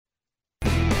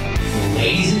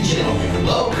gentlemen,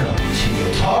 welcome to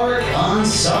the Tariq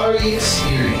Ansari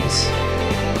Experience.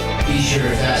 Be sure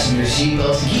to fasten your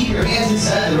seatbelts and keep your hands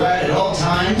inside the ride at all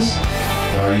times.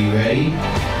 Are you ready?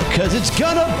 Because it's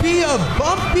gonna be a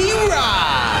bumpy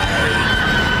ride!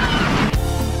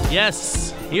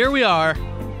 Yes, here we are.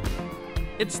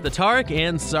 It's the Tariq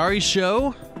Ansari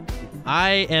Show.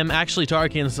 I am actually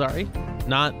Tariq Ansari,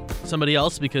 not somebody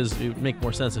else, because it would make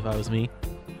more sense if I was me.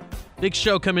 Big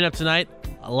show coming up tonight.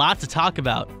 A lot to talk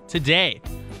about today.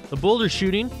 The Boulder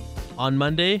shooting on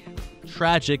Monday,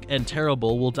 tragic and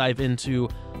terrible. We'll dive into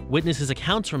witnesses'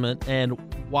 accounts from it and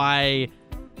why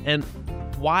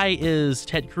is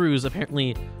Ted Cruz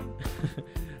apparently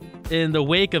in the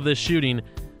wake of this shooting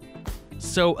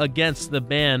so against the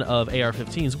ban of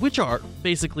AR-15s, which are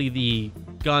basically the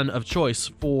gun of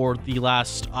choice for the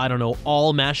last,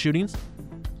 all mass shootings.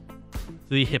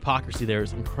 The hypocrisy there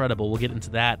is incredible. We'll get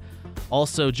into that.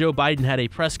 Also, Joe Biden had a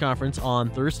press conference on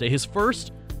Thursday, his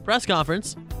first press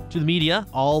conference to the media.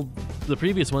 All the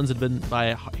previous ones had been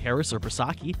by Harris or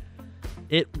Psaki.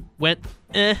 It went,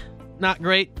 not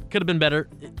great. Could have been better.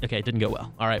 Okay, it didn't go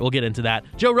well. All right, we'll get into that.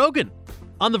 Joe Rogan,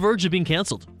 on the verge of being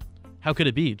canceled. How could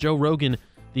it be? Joe Rogan,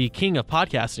 the king of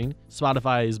podcasting,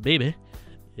 Spotify's baby,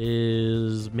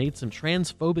 is made some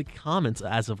transphobic comments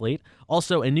as of late.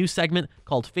 Also, a new segment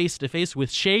called Face to Face with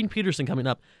Shane Peterson coming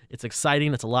up. It's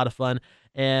exciting. It's a lot of fun.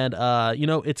 And,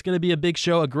 it's going to be a big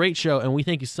show, a great show. And we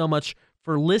thank you so much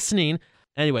for listening.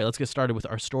 Anyway, let's get started with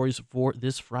our stories for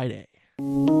this Friday.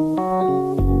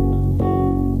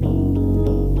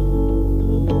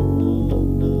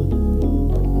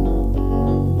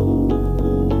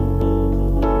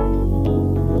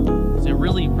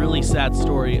 Really sad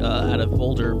story out of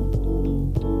Boulder,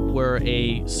 where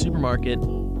a supermarket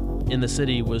in the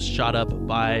city was shot up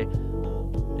by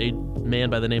a man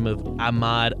by the name of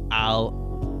Ahmad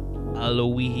Al-Alawi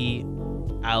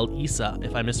Al-Isa.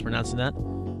 If I'm mispronouncing that,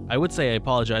 I would say I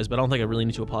apologize, but I don't think I really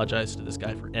need to apologize to this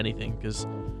guy for anything, because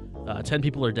 10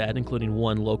 people are dead, including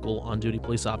one local on-duty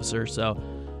police officer. So,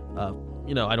 I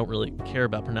don't really care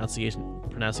about pronunciation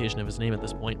of his name at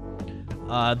this point.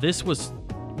 This was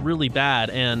really bad,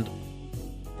 and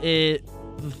the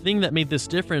thing that made this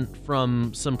different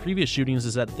from some previous shootings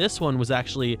is that this one was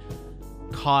actually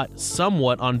caught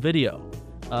somewhat on video.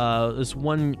 This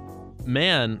one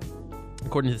man,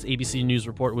 according to this ABC News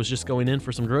report, was just going in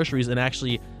for some groceries and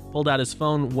actually pulled out his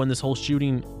phone when this whole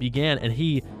shooting began, and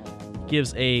he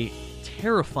gives a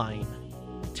terrifying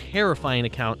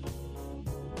account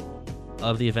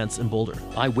of the events in Boulder.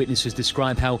 Eyewitnesses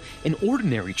describe how an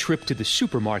ordinary trip to the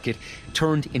supermarket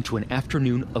turned into an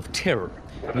afternoon of terror,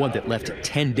 one that left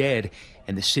 10 dead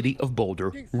and the city of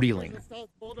Boulder reeling.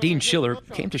 Dean Schiller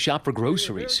came to shop for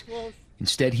groceries.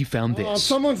 Instead, he found this.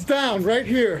 Someone's down right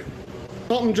here.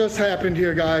 Something just happened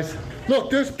here, guys.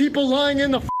 Look, there's people lying in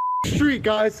the street,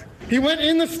 guys. He went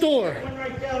in the store. One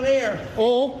right down there.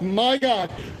 Oh my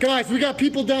God. Guys, we got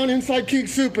people down inside King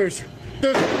Soopers.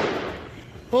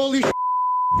 Holy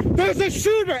there's a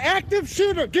shooter, active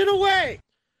shooter. Get away.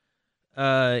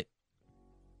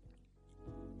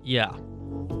 Yeah.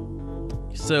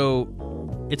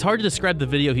 So it's hard to describe the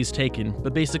video he's taken,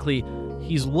 but basically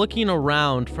he's looking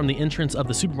around from the entrance of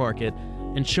the supermarket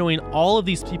and showing all of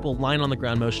these people lying on the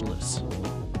ground motionless.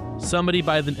 Somebody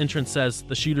by the entrance says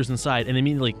the shooter's inside, and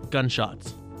immediately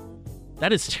gunshots.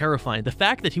 That is terrifying. The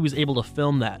fact that he was able to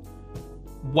film that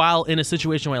while in a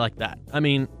situation like that,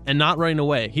 and not running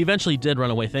away. He eventually did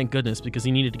run away, thank goodness, because he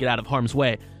needed to get out of harm's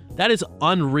way. That is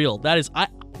unreal. That is,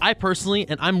 I personally,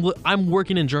 and I'm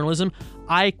working in journalism,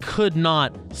 I could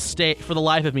not stay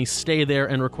there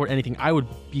and record anything. I would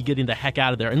be getting the heck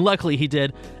out of there. And luckily he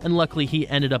did, and luckily he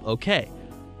ended up okay.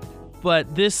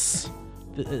 But this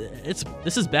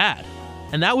is bad.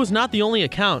 And that was not the only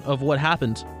account of what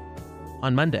happened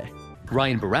on Monday.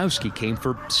 Ryan Borowski came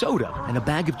for soda and a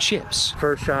bag of chips.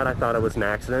 First shot, I thought it was an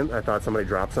accident. I thought somebody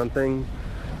dropped something.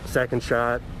 Second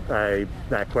shot,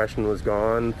 that question was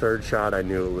gone. Third shot, I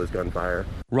knew it was gunfire.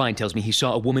 Ryan tells me he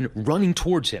saw a woman running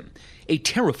towards him, a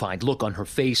terrified look on her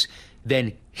face.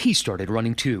 Then he started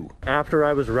running too. After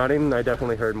I was running, I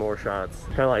definitely heard more shots.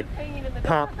 Kind of like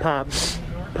pop, pop,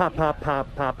 pop, pop,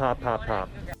 pop, pop, pop, pop, pop.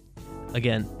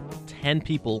 Again, 10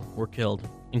 people were killed,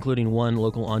 including one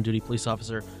local on-duty police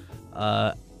officer.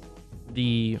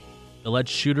 The alleged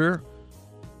shooter,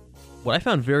 what I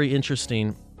found very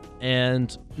interesting,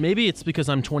 and maybe it's because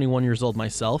I'm 21 years old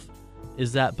myself,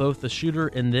 is that both the shooter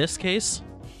in this case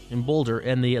in Boulder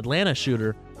and the Atlanta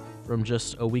shooter from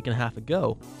just a week and a half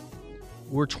ago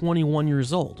were 21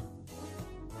 years old.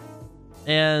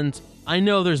 And I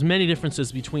know there's many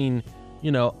differences between,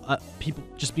 people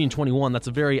just being 21. That's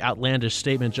a very outlandish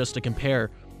statement just to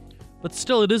compare But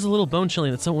still, it is a little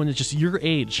bone-chilling that someone that's just your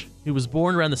age, who was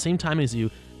born around the same time as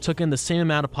you, took in the same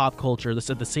amount of pop culture, this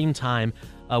at the same time,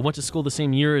 went to school the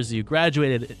same year as you,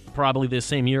 graduated probably the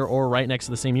same year or right next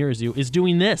to the same year as you, is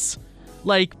doing this.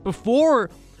 Like, before,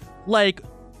 like,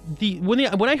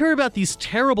 when I heard about these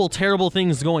terrible, terrible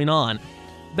things going on,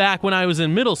 back when I was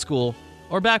in middle school,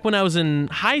 or back when I was in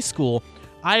high school,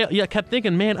 I kept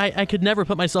thinking, man, I could never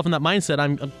put myself in that mindset.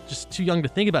 I'm just too young to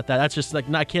think about that. That's just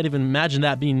like, I can't even imagine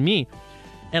that being me.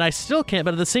 And I still can't,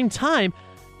 but at the same time,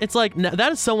 it's like,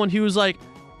 that is someone who was like,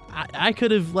 I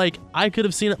could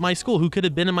have seen at my school, who could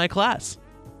have been in my class,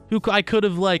 who I could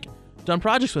have like done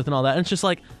projects with and all that. And it's just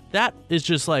like, that is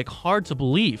just like hard to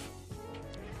believe.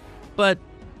 But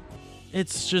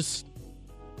it's just,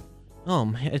 oh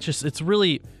man, it's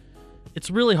really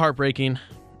heartbreaking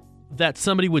that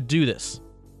somebody would do this.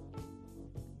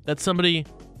 That somebody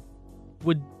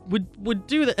would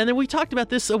do that. And then we talked about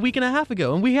this a week and a half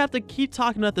ago, and we have to keep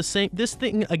talking about this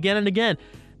thing again and again.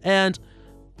 And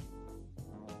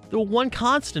the one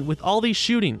constant with all these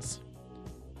shootings,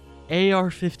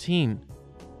 AR-15.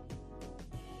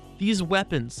 These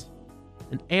weapons,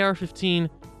 an AR-15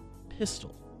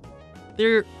 pistol,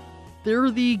 they're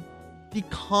the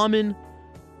common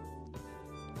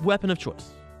weapon of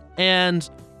choice. And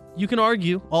you can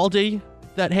argue all day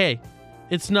that, hey,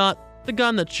 it's not the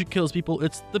gun that kills people,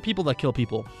 it's the people that kill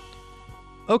people.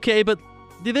 Okay, but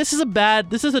this is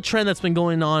a trend that's been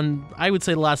going on, I would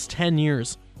say, the last 10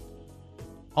 years.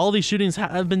 All these shootings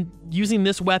have been using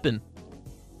this weapon.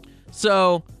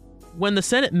 So, when the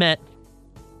Senate met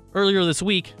earlier this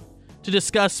week to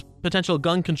discuss potential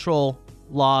gun control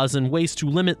laws and ways to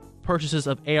limit purchases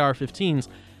of AR-15s,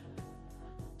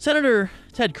 Senator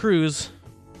Ted Cruz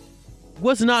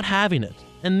was not having it.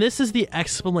 And this is the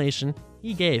explanation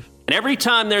he gave. And every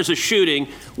time there's a shooting,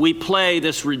 we play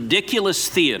this ridiculous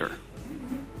theater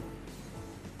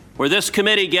where this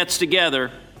committee gets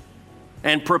together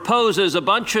and proposes a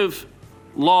bunch of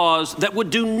laws that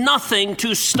would do nothing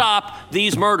to stop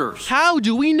these murders. How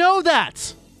do we know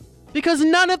that? Because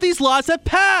none of these laws have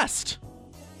passed.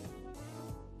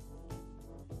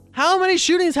 How many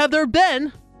shootings have there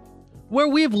been where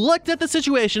we've looked at the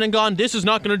situation and gone, this is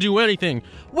not going to do anything?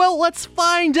 Well, let's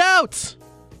find out.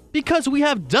 Because we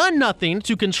have done nothing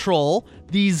to control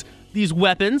these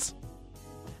weapons.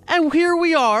 And here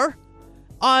we are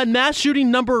on mass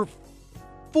shooting number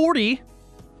 40,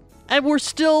 and we're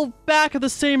still back at the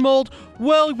same old,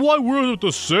 well, why we're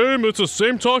the same? It's the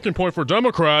same talking point for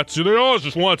Democrats. They always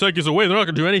just want to take us away. They're not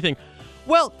going to do anything.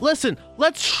 Well, listen,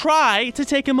 let's try to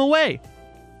take them away.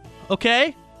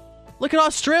 Okay? Look at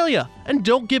Australia. And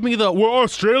don't give me the, well,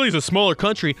 Australia's a smaller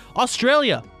country.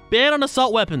 Australia, ban on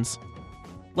assault weapons.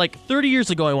 Like 30 years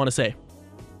ago, I want to say.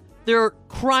 Their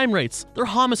crime rates, their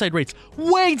homicide rates,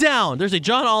 way down. There's a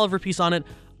John Oliver piece on it.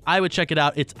 I would check it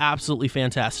out. It's absolutely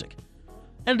fantastic.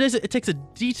 And it takes a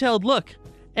detailed look.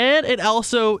 And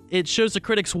it shows the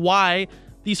critics why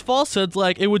these falsehoods,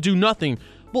 like, it would do nothing.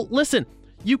 Well, listen,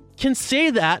 you can say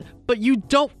that, but you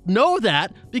don't know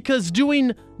that, because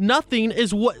doing nothing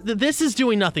is what this is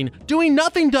doing nothing. Doing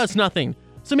nothing does nothing.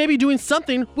 So maybe doing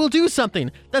something will do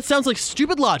something. That sounds like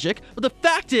stupid logic, but the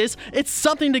fact is, it's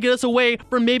something to get us away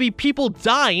from maybe people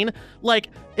dying, like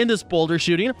in this Boulder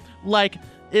shooting, like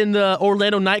in the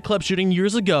Orlando nightclub shooting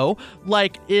years ago,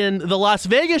 like in the Las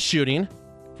Vegas shooting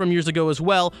from years ago as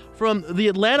well, from the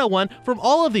Atlanta one, from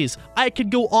all of these. I could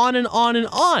go on and on and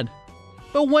on.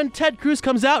 But when Ted Cruz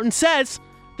comes out and says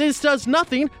this does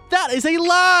nothing, that is a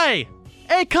lie.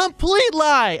 A complete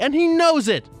lie. And he knows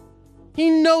it. He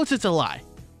knows it's a lie.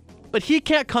 But he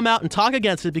can't come out and talk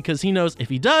against it, because he knows if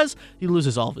he does, he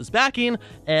loses all of his backing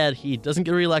and he doesn't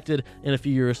get reelected in a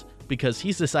few years, because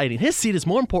he's deciding his seat is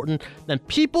more important than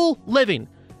people living.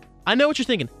 I know what you're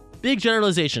thinking. Big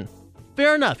generalization.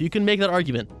 Fair enough. You can make that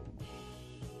argument.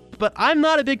 But I'm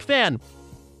not a big fan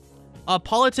of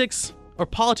politics or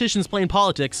politicians playing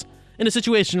politics in a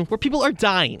situation where people are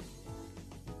dying.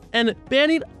 And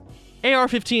banning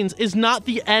AR-15s is not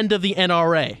the end of the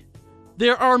NRA.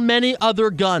 There are many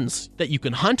other guns that you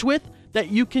can hunt with, that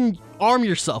you can arm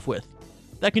yourself with,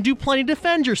 that can do plenty to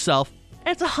defend yourself, and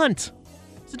it's a hunt.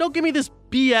 So don't give me this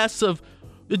BS of,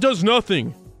 it does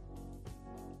nothing.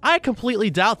 I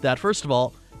completely doubt that, first of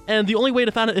all, and the only way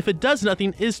to find out if it does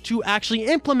nothing is to actually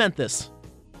implement this.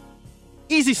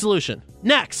 Easy solution.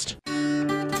 Next.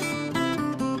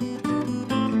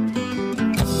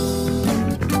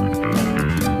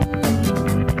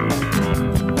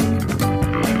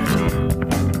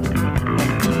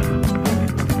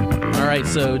 Alright,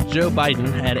 so Joe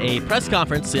Biden had a press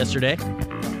conference yesterday,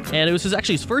 and it was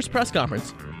actually his first press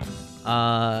conference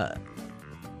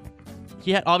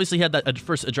he obviously had that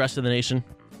first address to the nation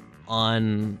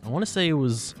on, I want to say it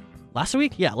was last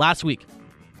week? Yeah, last week.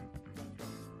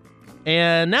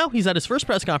 And now he's at his first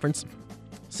press conference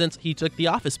since he took the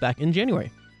office back in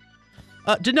January.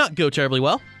 Did not go terribly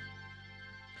well.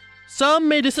 Some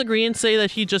may disagree and say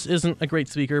that he just isn't a great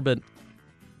speaker, but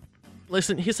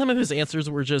listen, some of his answers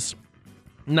were just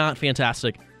not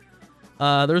fantastic.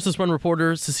 There was this one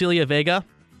reporter, Cecilia Vega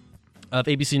of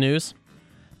ABC News,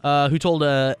 who told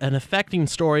an affecting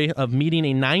story of meeting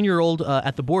a 9-year-old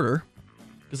at the border,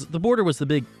 because the border was the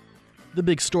big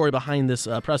story behind this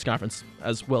press conference,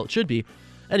 as well it should be.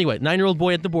 Anyway, 9-year-old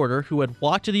boy at the border who had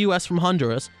walked to the U.S. from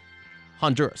Honduras,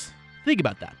 think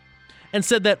about that, and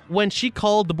said that when she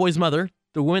called the boy's mother,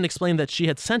 the woman explained that she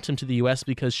had sent him to the U.S.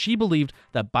 because she believed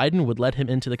that Biden would let him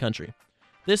into the country.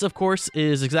 This, of course,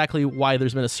 is exactly why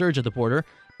there's been a surge at the border.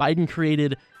 Biden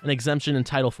created an exemption in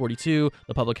Title 42,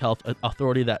 the public health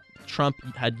authority that Trump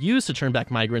had used to turn back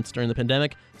migrants during the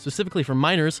pandemic, specifically for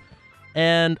minors.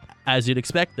 And as you'd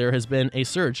expect, there has been a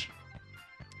surge.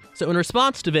 So in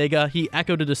response to Vega, he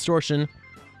echoed a distortion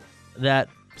that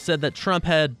said that Trump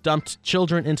had dumped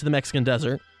children into the Mexican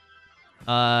desert.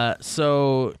 Here's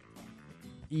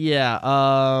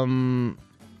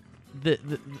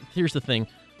the thing.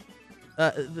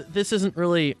 This isn't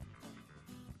really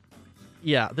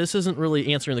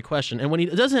answering the question. And when he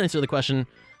doesn't answer the question,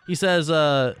 he says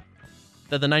that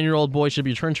the 9-year-old boy should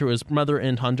be returned to his mother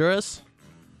in Honduras,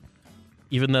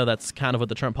 even though that's kind of what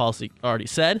the Trump policy already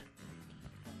said.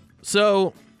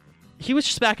 So he was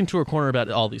just back into a corner about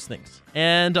all these things.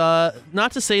 And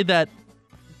not to say that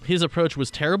his approach was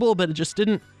terrible, but it just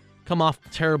didn't come off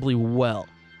terribly well.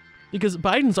 Because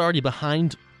Biden's already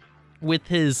behind with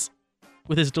his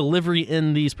delivery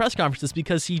in these press conferences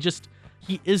because he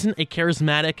isn't a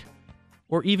charismatic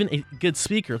or even a good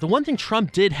speaker. The one thing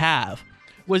Trump did have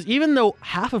was, even though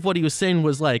half of what he was saying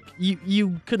was like,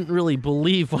 you couldn't really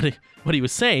believe what he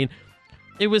was saying,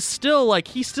 it was still like,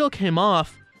 he still came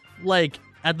off like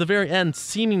at the very end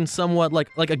seeming somewhat like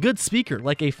a good speaker,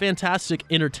 like a fantastic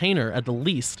entertainer at the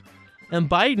least. And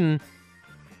Biden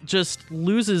just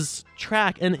loses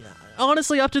track. And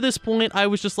honestly, up to this point, I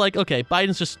was just like, okay,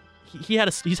 Biden's just,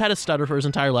 he's had a stutter for his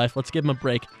entire life. Let's give him a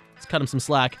break. Let's cut him some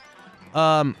slack.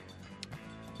 But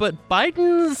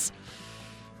Biden's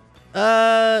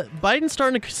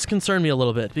starting to concern me a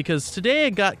little bit, because today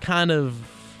it got kind of,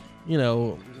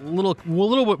 a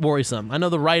little bit worrisome. I know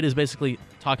the right is basically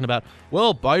talking about,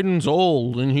 well, Biden's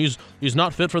old and he's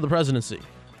not fit for the presidency.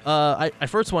 I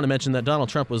first want to mention that Donald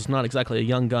Trump was not exactly a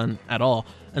young gun at all.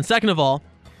 And second of all,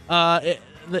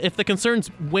 if the concerns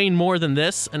wane more than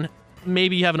this, and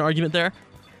maybe you have an argument there,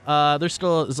 there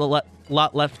still is a lot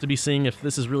left to be seeing if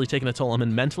this is really taking a toll on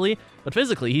him mentally. But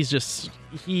physically,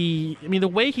 the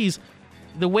way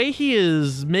he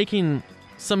is making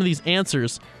some of these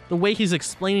answers, the way he's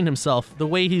explaining himself, the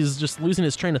way he's just losing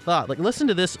his train of thought. Like, listen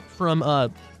to this from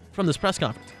this press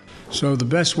conference. So the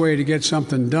best way to get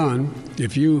something done,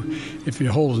 if it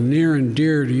holds near and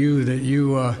dear to you that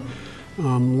you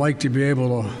like to be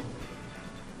able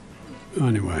to,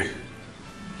 anyway,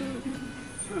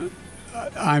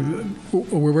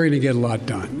 we're going to get a lot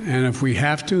done. And if we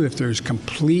have to, if there's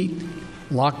complete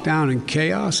lockdown and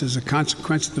chaos as a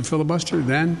consequence of the filibuster,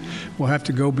 then we'll have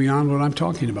to go beyond what I'm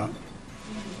talking about.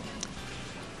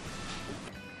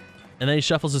 And then he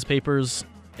shuffles his papers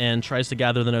and tries to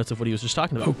gather the notes of what he was just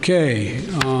talking about. Okay,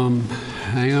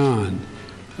 hang on.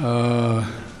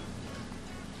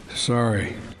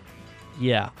 Sorry.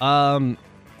 Yeah,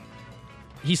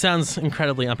 he sounds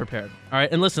incredibly unprepared. All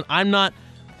right, and listen, I'm not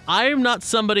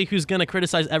somebody who's going to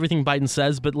criticize everything Biden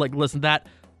says, but like, listen, that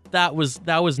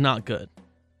was not good.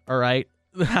 All right,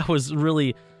 that was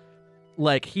really,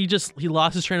 like, he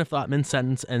lost his train of thought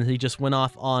mid-sentence, and he just went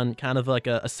off on kind of like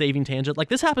a saving tangent. Like,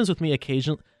 this happens with me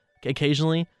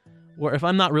occasionally, where if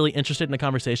I'm not really interested in a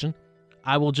conversation,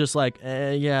 I will just like,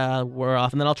 yeah, we're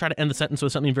off, and then I'll try to end the sentence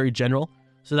with something very general,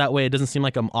 so that way it doesn't seem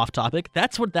like I'm off topic.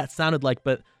 That's what that sounded like,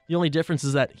 but the only difference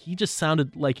is that he just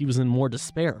sounded like he was in more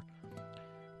despair.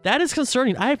 That is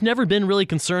concerning. I have never been really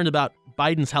concerned about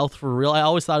Biden's health for real. I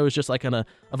always thought it was just like a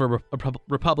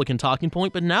Republican talking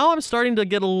point, but now I'm starting to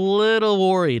get a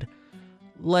little worried.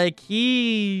 Like,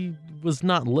 he was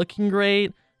not looking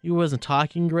great. He wasn't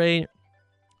talking great.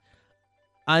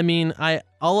 I mean,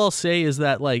 all I'll say is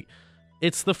that, like,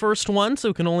 it's the first one, so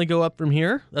it can only go up from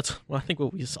here. That's, well, I think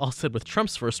what we all said with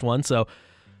Trump's first one. So,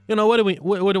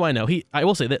 what do I know? I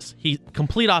will say this: he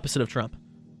complete opposite of Trump.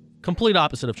 Complete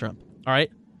opposite of Trump. All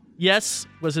right. Yes,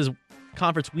 was his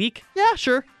conference weak? Yeah,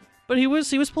 sure. But he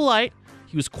was polite.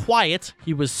 He was quiet.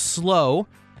 He was slow.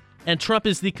 And Trump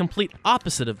is the complete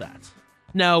opposite of that.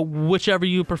 Now, whichever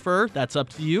you prefer, that's up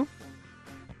to you.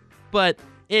 But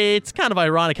it's kind of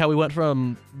ironic how we went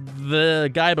from the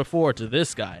guy before to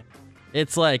this guy.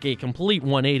 It's like a complete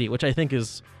 180, which I think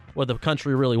is what the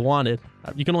country really wanted.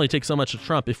 You can only take so much of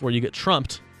Trump before you get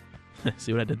trumped.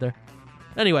 See what I did there?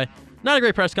 Anyway, not a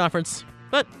great press conference,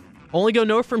 but only go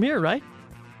north from here, right?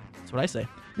 That's what I say.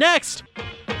 Next!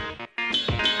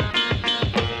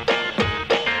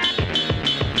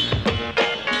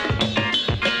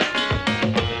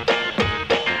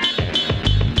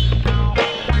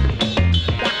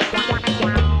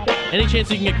 Any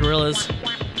chance you can get Gorillaz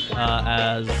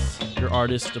as your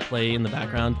artist to play in the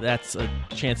background, that's a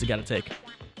chance you got to take,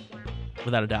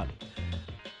 without a doubt.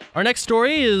 Our next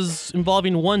story is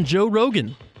involving one Joe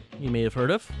Rogan, you may have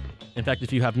heard of. In fact,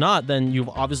 if you have not, then you've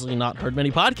obviously not heard many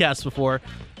podcasts before.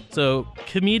 So,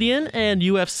 comedian and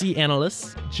UFC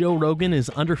analyst Joe Rogan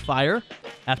is under fire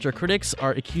after critics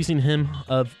are accusing him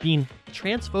of being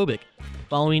transphobic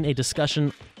following a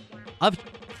discussion of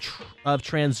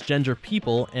transgender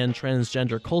people and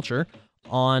transgender culture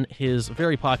on his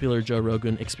very popular Joe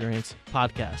Rogan Experience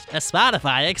podcast, a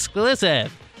Spotify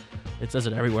exclusive. It says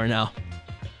it everywhere now.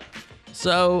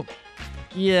 So,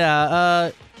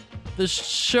 yeah, the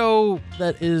show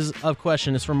that is of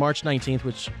question is from March 19th,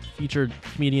 which featured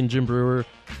comedian Jim Breuer.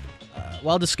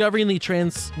 While discussing the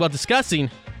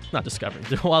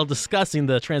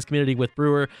trans community with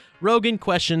Breuer, Rogan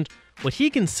questioned what he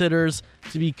considers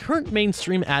to be current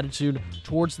mainstream attitude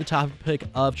towards the topic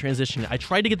of transitioning. I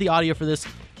tried to get the audio for this,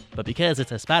 but because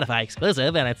it's a Spotify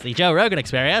exclusive and it's the Joe Rogan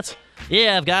Experience,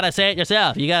 you've got to say it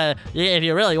yourself. If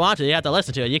you really want to, you have to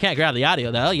listen to it. You can't grab the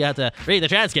audio, though. You have to read the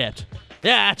transcript.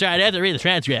 Yeah, that's right. You have to read the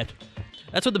transcript.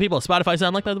 That's what the people at Spotify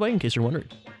sound like, by the way, in case you're wondering.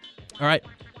 All right.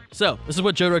 So, this is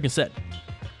what Joe Rogan said.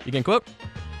 Begin quote.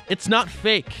 "It's not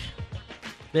fake.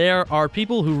 There are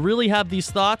people who really have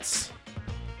these thoughts.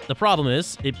 The problem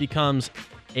is, it becomes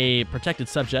a protected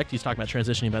subject." He's talking about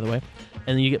transitioning, by the way.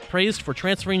 "And then you get praised for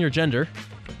transferring your gender,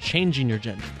 for changing your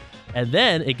gender. And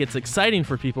then it gets exciting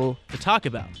for people to talk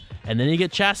about. And then you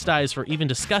get chastised for even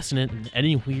discussing it in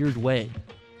any weird way."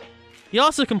 He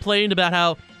also complained about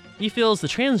how he feels the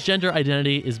transgender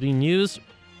identity is being used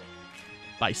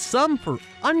by some for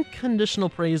unconditional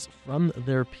praise from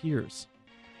their peers.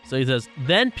 So he says,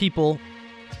 then people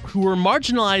who are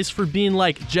marginalized for being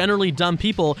like generally dumb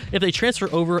people, if they transfer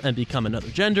over and become another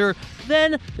gender,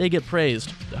 then they get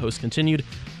praised. The host continued,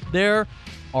 "There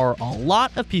are a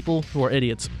lot of people who are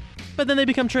idiots, but then they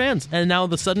become trans, and now all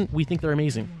of a sudden we think they're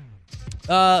amazing."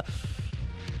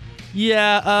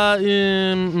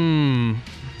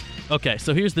 Okay,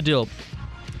 so here's the deal.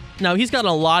 Now, he's gotten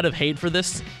a lot of hate for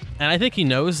this, and I think he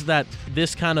knows that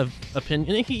this kind of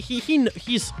opinion,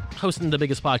 he's hosting the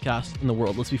biggest podcast in the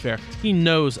world, let's be fair. He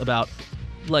knows about,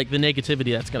 like, the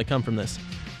negativity that's going to come from this.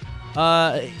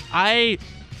 I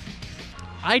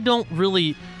don't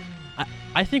really,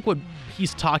 I think what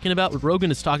he's talking about, what Rogan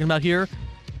is talking about here,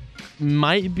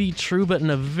 might be true, but in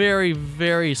a very,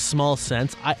 very small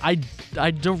sense.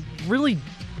 I don't really,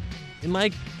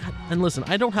 and listen,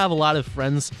 I don't have a lot of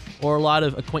friends or a lot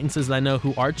of acquaintances that I know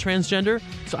who are transgender,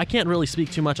 so I can't really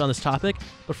speak too much on this topic,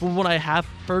 but from what I have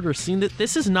heard or seen, that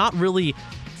this is not really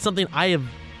something I have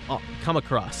come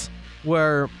across,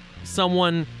 where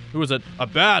someone who is a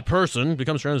bad person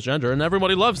becomes transgender and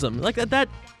everybody loves them. Like,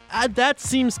 that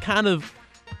seems kind of,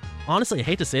 honestly, I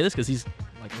hate to say this because he's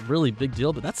like a really big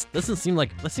deal, but that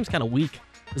seems kind of weak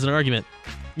as an argument,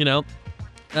 you know?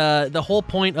 The whole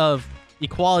point of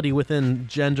equality within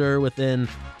gender, within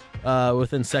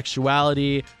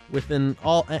sexuality, within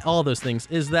all those things,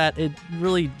 is that it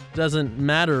really doesn't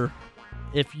matter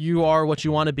if you are what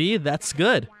you want to be. That's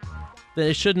good. That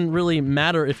it shouldn't really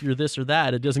matter if you're this or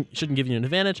that. Shouldn't give you an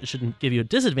advantage. It shouldn't give you a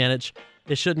disadvantage.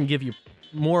 It shouldn't give you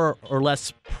more or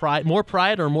less pride, more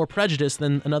pride or more prejudice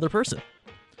than another person.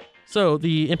 So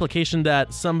the implication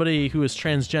that somebody who is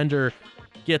transgender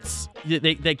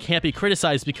they can't be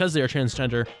criticized because they are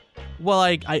transgender. Well,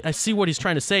 I see what he's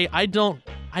trying to say. I don't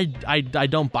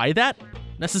buy that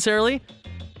necessarily.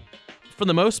 For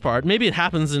the most part, maybe it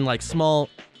happens in like small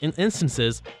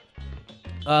instances,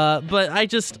 but I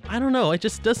don't know. It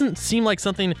just doesn't seem like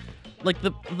something like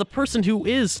the person who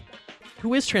is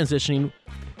transitioning.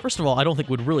 First of all, I don't think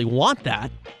would really want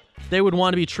that. They would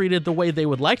want to be treated the way they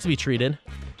would like to be treated.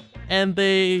 And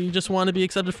they just want to be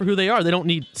accepted for who they are. They don't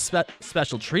need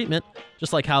special treatment,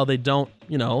 just like how they don't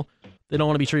want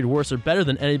to be treated worse or better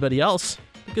than anybody else,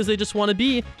 because they just want to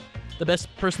be the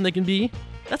best person they can be.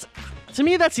 To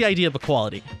me, that's the idea of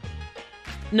equality.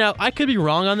 Now, I could be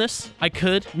wrong on this.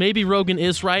 Maybe Rogan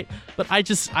is right, but I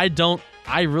don't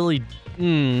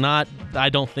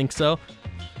think so.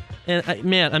 And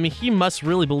man, I mean, he must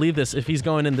really believe this if he's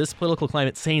going in this political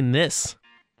climate saying this.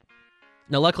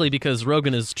 Now, luckily, because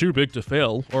Rogan is too big to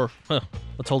fail, or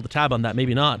let's hold the tab on that,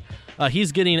 maybe not,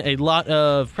 he's getting a lot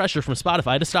of pressure from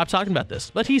Spotify to stop talking about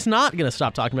this. But he's not going to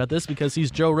stop talking about this because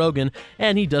he's Joe Rogan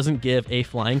and he doesn't give a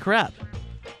flying crap.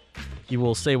 He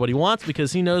will say what he wants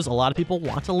because he knows a lot of people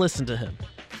want to listen to him.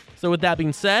 So with that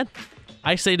being said,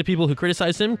 I say to people who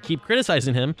criticize him, keep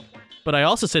criticizing him. But I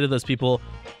also say to those people,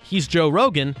 he's Joe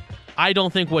Rogan. I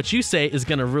don't think what you say is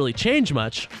going to really change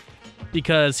much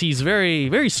because he's very,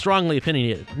 very strongly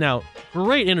opinionated. Now,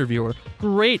 great interviewer,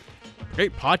 great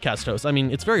podcast host. I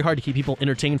mean, it's very hard to keep people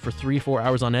entertained for 3-4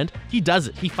 hours on end. He does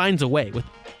it. He finds a way with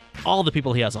all the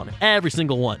people he has on it, every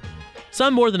single one.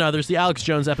 Some more than others. The Alex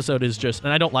Jones episode is just,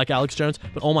 and I don't like Alex Jones,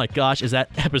 but oh my gosh, is that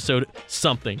episode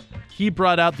something. He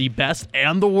brought out the best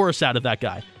and the worst out of that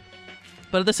guy.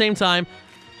 But at the same time,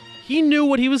 he knew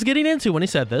what he was getting into when he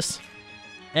said this.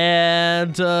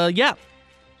 And yeah,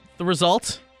 the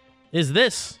result is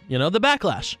this, the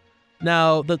backlash.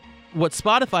 Now, what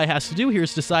Spotify has to do here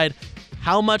is decide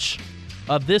how much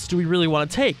of this do we really want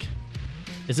to take?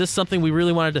 Is this something we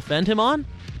really want to defend him on?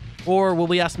 Or will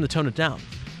we ask him to tone it down?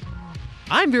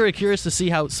 I'm very curious to see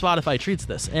how Spotify treats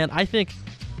this. And I think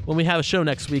when we have a show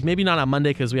next week, maybe not on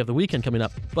Monday because we have the weekend coming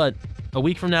up, but a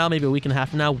week from now, maybe a week and a half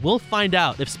from now, we'll find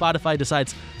out if Spotify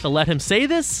decides to let him say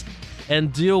this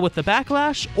and deal with the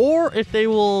backlash, or if they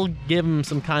will give him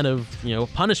some kind of,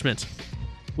 punishment,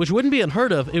 which wouldn't be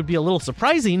unheard of. It would be a little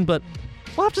surprising, but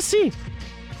we'll have to see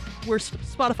where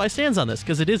Spotify stands on this,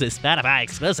 because it is a Spotify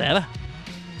exclusive.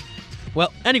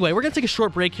 Well, anyway, we're going to take a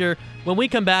short break here. When we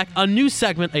come back, a new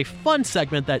segment, a fun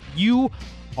segment that you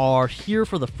are here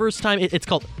for the first time. It's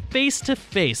called Face to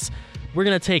Face. We're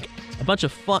going to take a bunch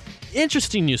of fun,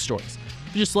 interesting news stories,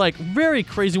 just like very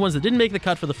crazy ones that didn't make the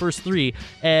cut for the first 3,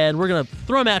 and we're going to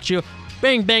throw them at you.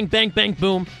 Bang, bang, bang, bang,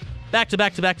 boom. Back to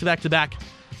back to back to back to back.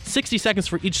 60 seconds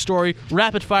for each story.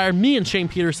 Rapid fire. Me and Shane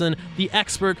Peterson, the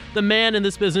expert, the man in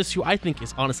this business who I think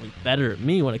is honestly better than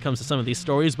me when it comes to some of these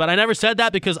stories, but I never said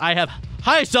that because I have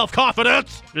high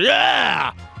self-confidence.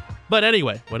 Yeah! But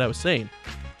anyway, what I was saying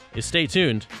is stay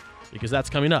tuned because that's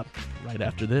coming up right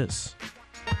after this.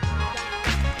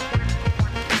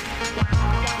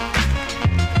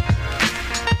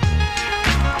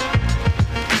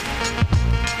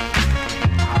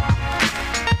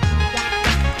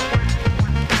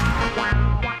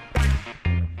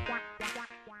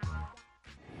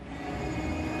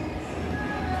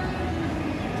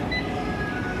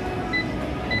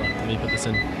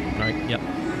 In. All right. Yep.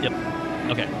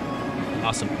 Okay.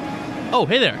 Awesome. Oh,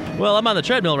 hey there. Well, I'm on the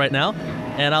treadmill right now,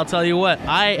 and I'll tell you what,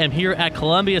 I am here at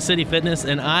Columbia City Fitness,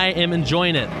 and I am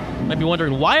enjoying it. You might be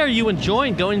wondering, why are you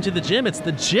enjoying going to the gym? It's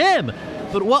the gym.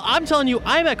 But well, I'm telling you,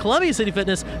 I'm at Columbia City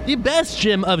Fitness, the best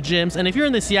gym of gyms. And if you're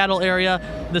in the Seattle area,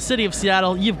 the city of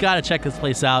Seattle, you've got to check this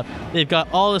place out. They've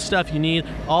got all the stuff you need,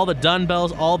 all the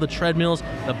dumbbells, all the treadmills,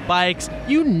 the bikes,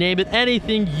 you name it,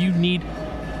 anything you need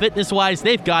fitness-wise,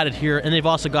 they've got it here, and they've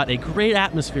also got a great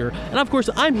atmosphere. And of course,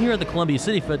 I'm here at the Columbia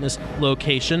City Fitness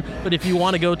location, but if you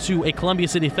want to go to a Columbia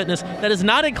City Fitness that is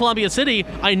not in Columbia City,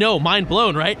 I know, mind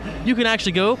blown, right? You can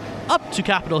actually go up to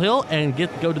Capitol Hill and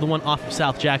go to the one off of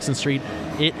South Jackson Street.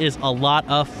 It is a lot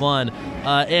of fun.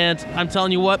 And I'm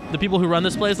telling you what, the people who run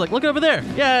this place, like, look over there.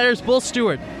 Yeah, there's Bull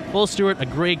Stewart. Bull Stewart, a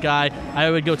great guy. I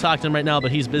would go talk to him right now,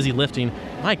 but he's busy lifting.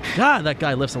 My God, that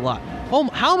guy lifts a lot. Oh,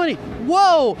 how many?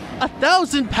 Whoa,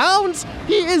 1,000 pounds?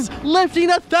 He is lifting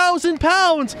 1,000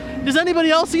 pounds. Does anybody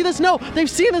else see this? No, they've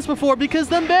seen this before because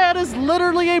the man is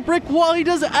literally a brick wall. He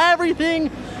does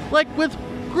everything like with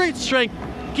great strength.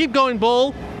 Keep going,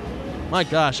 Bull. My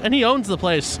gosh, and he owns the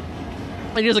place.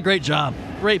 And he does a great job.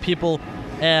 Great people.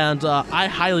 And I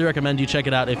highly recommend you check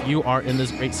it out if you are in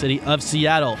this great city of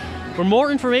Seattle. For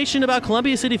more information about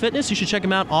Columbia City Fitness, you should check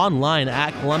them out online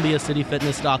at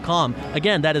ColumbiaCityFitness.com.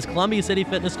 Again, that is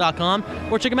ColumbiaCityFitness.com,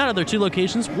 or check them out at their 2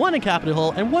 locations, one in Capitol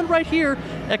Hill and one right here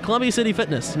at Columbia City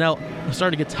Fitness. Now, I'm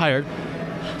starting to get tired,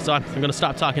 so I'm going to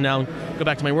stop talking now and go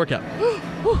back to my workout.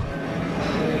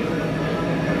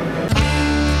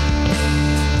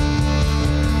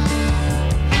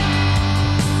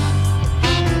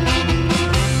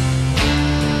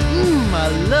 I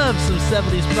love some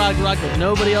 70s prog rock that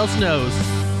nobody else knows.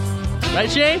 Right,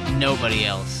 Shane? Nobody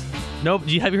else. Nope.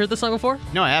 Have you heard this song before?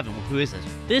 No, I haven't. Who is this?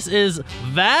 This is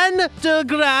Van de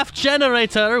Graaff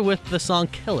Generator with the song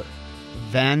Killer.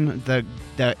 Van de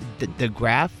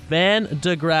Graaff? Van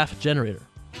de Graaff Generator.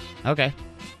 Okay.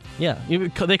 Yeah,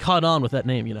 they caught on with that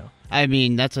name, you know. I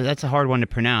mean, that's a hard one to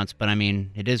pronounce, but I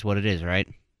mean, it is what it is, right?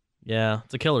 Yeah,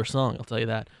 it's a killer song, I'll tell you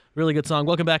that. Really good song.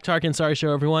 Welcome back, Tarek and Sorry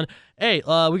Show, everyone. Hey,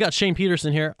 we got Shane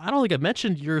Peterson here. I don't think I've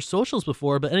mentioned your socials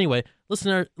before, but anyway,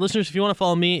 listeners, if you want to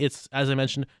follow me, it's, as I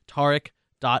mentioned,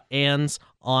 Tarek.Ans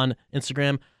on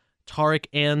Instagram,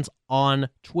 TarekAns on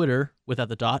Twitter without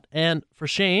the dot. And for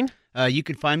Shane... You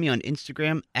can find me on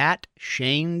Instagram at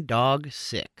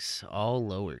ShaneDog6, all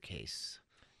lowercase.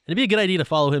 It'd be a good idea to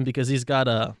follow him because he's got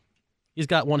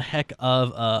one heck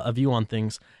of a view on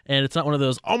things, and it's not one of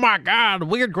those, oh my God,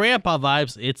 weird grandpa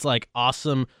vibes. It's like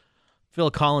awesome Phil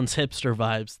Collins hipster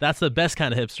vibes. That's the best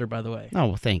kind of hipster, by the way. Oh,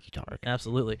 well, thank you, Tarek.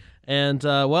 Absolutely. And,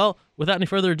 well, without any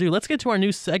further ado, let's get to our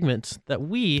new segment that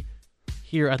we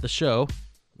here at the show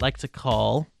like to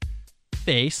call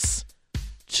Face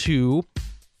to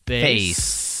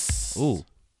Face. Ooh.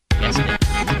 Yes,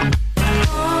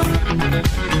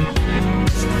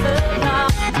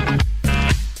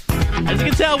 As you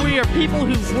can tell, we are people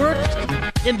who've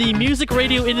worked in the music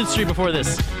radio industry before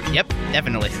this. Yep,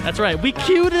 definitely. That's right. We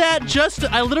cued that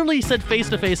I literally said face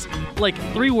to face like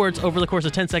 3 words over the course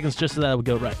of 10 seconds just so that it would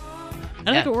go right.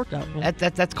 And I think it worked out. Yeah.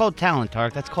 That's called talent,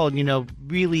 Tarek. That's called,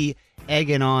 really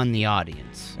egging on the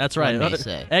audience. That's right. They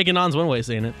say. Egging on's one way of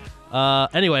saying it.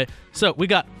 Anyway, so we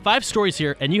got 5 stories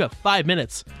here, and you have 5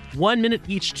 minutes. 1 minute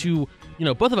each to,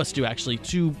 both of us do actually,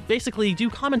 to basically do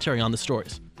commentary on the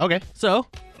stories. Okay. So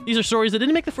these are stories that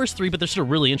didn't make the first 3, but they're still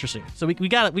really interesting. So we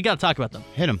got to talk about them.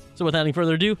 Hit them. So without any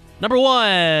further ado, number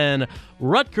 1,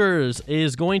 Rutgers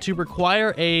is going to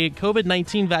require a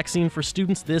COVID-19 vaccine for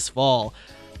students this fall.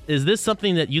 Is this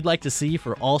something that you'd like to see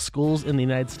for all schools in the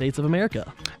United States of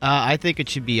America? I think it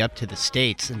should be up to the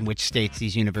states and which states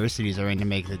these universities are in to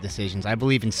make the decisions. I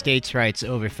believe in states' rights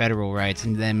over federal rights,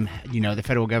 and them, the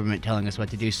federal government telling us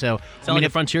what to do. So, Sound like a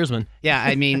frontiersman. Yeah,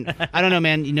 I don't know,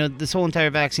 man. This whole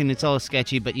entire vaccine, it's all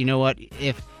sketchy. But you know what?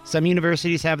 If some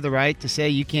universities have the right to say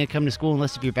you can't come to school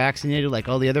unless if you're vaccinated, like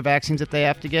all the other vaccines that they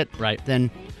have to get, right?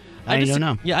 Then I don't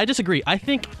know. Yeah, I disagree. I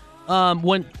think.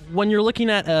 When you're looking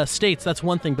at states, that's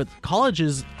one thing, but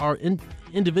colleges are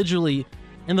individually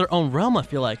in their own realm. I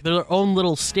feel like they're their own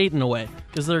little state in a way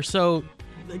because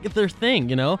they get their thing,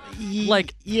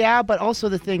 Yeah, but also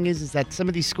the thing is that some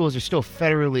of these schools are still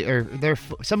federally, or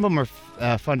some of them are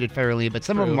funded federally, but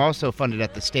some of them are also funded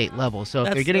at the state level. So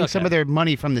if they're getting some of their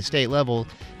money from the state level,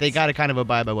 they got to kind of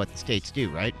abide by what the states do,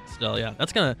 right? Still, yeah,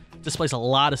 that's gonna displace a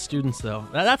lot of students, though.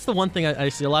 That's the one thing I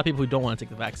see a lot of people who don't want to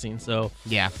take the vaccine. So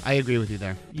yeah, I agree with you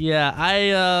there.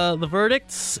 Yeah, the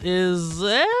verdict is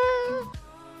well.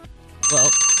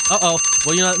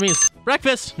 Well, you know what it means.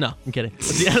 Breakfast? No, I'm kidding.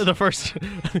 It's the end of the first.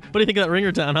 What do you think of that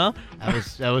ringer town, huh?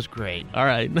 That was great. All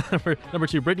right. Number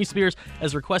 2, Britney Spears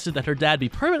has requested that her dad be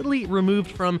permanently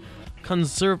removed from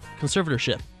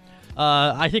conservatorship.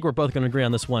 I think we're both going to agree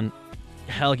on this one.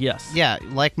 Hell yes. Yeah,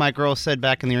 like my girl said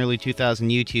back in the early 2000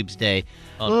 YouTube's day,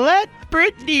 let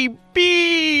Britney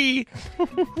be! Oh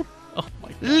my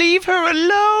God. Leave her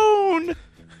alone!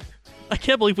 I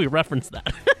can't believe we referenced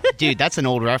that. Dude, that's an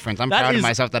old reference. I'm proud of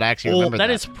myself that I actually remember that.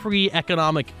 That is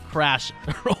pre-economic crash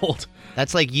old.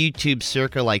 That's like YouTube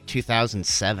circa like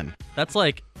 2007. That's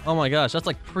like, oh my gosh, that's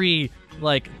like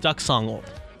Duck Song old.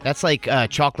 That's like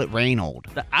Chocolate Rain old.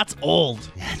 That's old.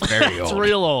 Yeah, it's very old. It's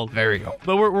real old. Very old.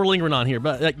 But we're lingering on here.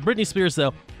 But like Britney Spears,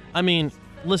 though, I mean,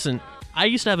 listen, I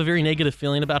used to have a very negative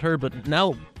feeling about her, but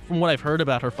now from what I've heard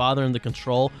about her father and the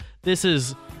control, this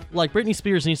is like Britney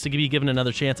Spears needs to be given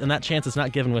another chance, and that chance is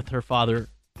not given with her father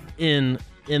in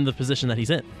the position that he's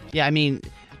in. Yeah, I mean,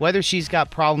 whether she's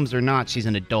got problems or not, she's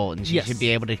an adult, and she should be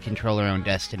able to control her own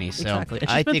destiny. So exactly, and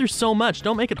she's been through so much.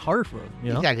 Don't make it harder for her.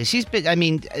 You know? Exactly. She's been. I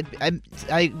mean,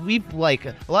 we've like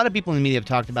a lot of people in the media have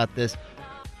talked about this.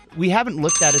 We haven't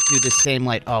looked at it through the same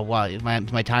light. Oh wow, is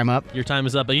my time up? Your time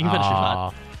is up, but you can finish your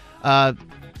thought.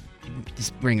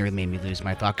 This ringer made me lose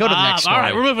my thought. Go to the next story. All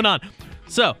right, we're moving on.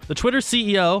 So, the Twitter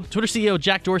CEO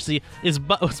Jack Dorsey was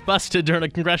busted during a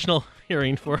congressional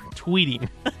hearing for tweeting.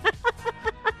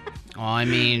 Oh, I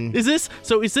mean... Is this...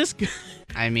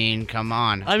 I mean, come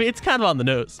on. I mean, it's kind of on the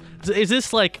nose. Is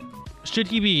this like... Should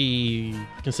he be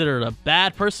considered a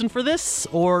bad person for this?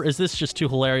 Or is this just too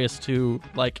hilarious to,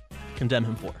 like, condemn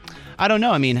him for? I don't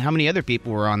know. I mean, how many other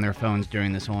people were on their phones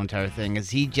during this whole entire thing? Is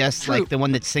he just, like, the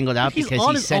one that's singled out because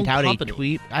he sent out a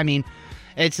tweet? I mean...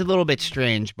 It's a little bit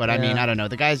strange, but I mean, I don't know.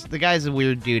 The guy's a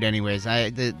weird dude anyways.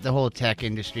 The whole tech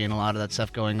industry and a lot of that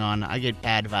stuff going on, I get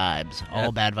bad vibes.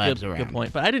 All bad vibes around. Good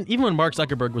point. But even when Mark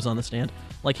Zuckerberg was on the stand,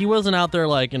 like he wasn't out there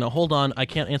like, hold on, I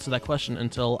can't answer that question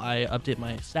until I update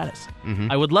my status.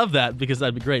 Mm-hmm. I would love that because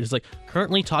that'd be great. It's like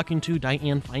currently talking to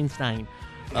Dianne Feinstein,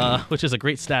 which is a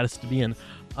great status to be in.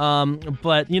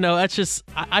 But that's just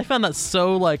I found that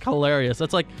so like hilarious.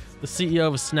 That's like the CEO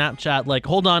of Snapchat, like,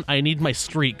 hold on, I need my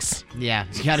streaks. Yeah,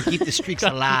 you got to keep the streaks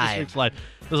alive.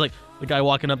 There's like the guy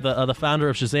walking up, the founder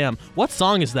of Shazam. What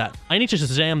song is that? I need to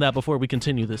Shazam that before we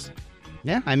continue this.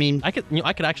 Yeah, I mean, I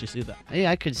could actually see that. Yeah,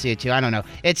 I could see it too. I don't know.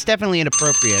 It's definitely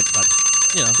inappropriate, but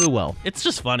who will? It's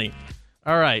just funny.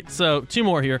 All right, so 2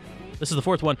 more here. This is the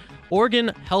 4th one. Oregon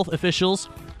health officials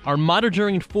are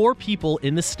monitoring 4 people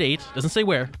in the state, doesn't say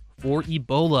where, for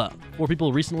Ebola. 4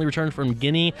 people recently returned from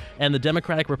Guinea and the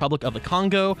Democratic Republic of the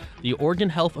Congo. The Oregon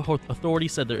Health Authority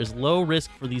said there is low risk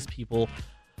for these people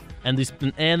and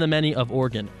the many of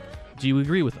Oregon. Do you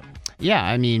agree with them? Yeah,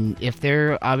 I mean, if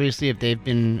they've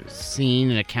been seen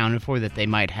and accounted for that they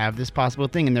might have this possible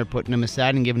thing and they're putting them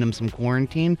aside and giving them some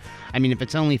quarantine, I mean, if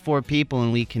it's only 4 people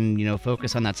and we can,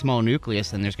 focus on that small nucleus,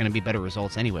 then there's going to be better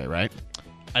results anyway, right?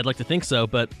 I'd like to think so,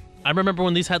 but I remember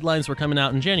when these headlines were coming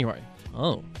out in January.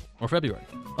 Oh, or February.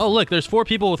 Oh, look, there's 4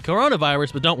 people with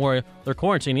coronavirus, but don't worry, they're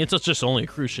quarantining. It's just only a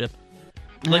cruise ship.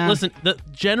 Like, listen, the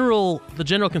general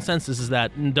consensus is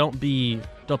that don't be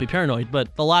paranoid,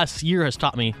 but the last year has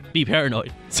taught me be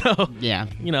paranoid. So, yeah.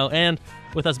 And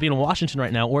with us being in Washington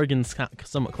right now, Oregon's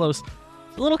somewhat close.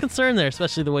 A little concern there,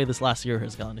 especially the way this last year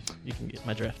has gone, if you can get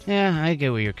my drift. Yeah, I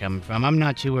get where you're coming from. I'm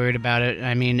not too worried about it.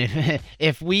 I mean,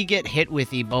 if we get hit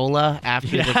with Ebola after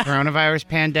the coronavirus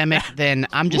pandemic, then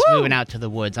I'm just moving out to the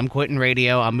woods. I'm quitting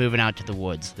radio. I'm moving out to the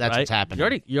woods. That's what's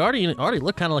happening. You already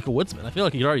look kind of like a woodsman. I feel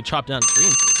like you could already chop down a tree.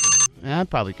 Yeah,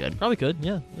 probably could. Probably could,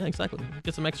 yeah, exactly.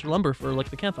 Get some extra lumber for, like,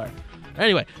 the campfire.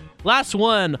 Anyway, last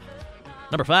one.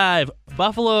 Number 5,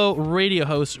 Buffalo radio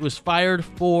host was fired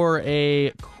for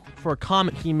a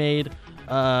comment he made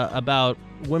about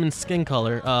women's skin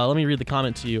color. Let me read the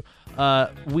comment to you.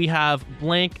 We have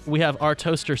our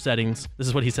toaster settings. This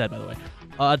is what he said, by the way.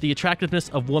 The attractiveness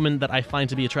of women that I find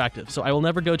to be attractive. So I will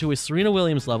never go to a Serena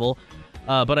Williams level,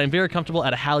 but I'm very comfortable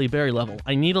at a Halle Berry level.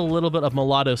 I need a little bit of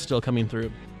mulatto still coming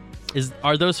through.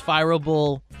 Are those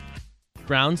fireable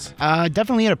grounds?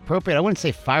 Definitely inappropriate. I wouldn't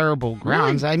say fireable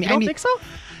grounds. Really? I mean, you don't think so?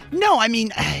 No, I mean,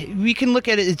 we can look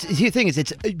at it. The thing is,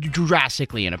 it's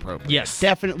drastically inappropriate. Yes.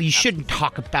 Definitely, you shouldn't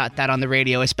talk about that on the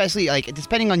radio, especially, like,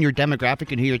 depending on your demographic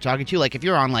and who you're talking to. Like, if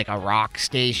you're on, like, a rock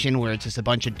station where it's just a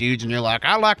bunch of dudes and you're like,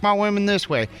 I like my women this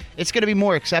way, it's going to be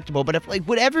more acceptable. But if, like,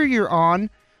 whatever you're on,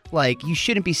 like, you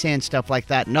shouldn't be saying stuff like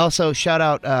that. And also, shout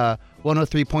out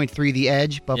 103.3 The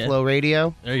Edge, Buffalo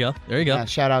Radio. There you go. Yeah,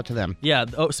 shout out to them. Yeah.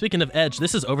 Oh, speaking of Edge,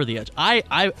 this is Over the Edge.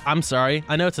 I'm sorry.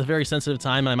 I know it's a very sensitive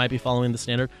time. I might be following the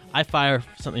standard. I fire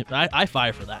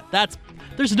for that.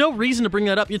 There's no reason to bring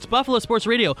that up. It's Buffalo Sports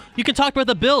Radio. You can talk about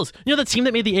the Bills. You know the team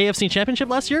that made the AFC Championship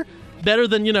last year? Better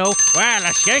than, well,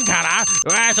 the skin color,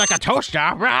 it's like a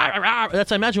toaster.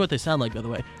 That's, I imagine, what they sound like, by the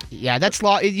way. Yeah,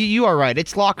 you are right.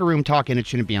 It's locker room talk, and it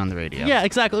shouldn't be on the radio. Yeah,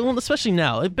 exactly. Well, especially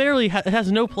now. It barely it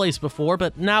has no place before,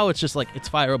 but now it's just like, it's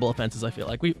fireable offenses, I feel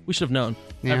like. We should have known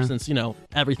ever since,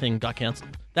 everything got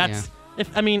canceled. That's,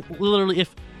 if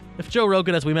Joe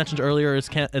Rogan, as we mentioned earlier, is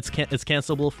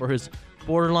cancelable for his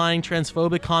borderline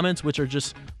transphobic comments, which are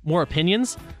just more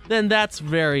opinions, then that's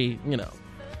very,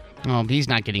 Oh, he's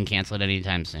not getting canceled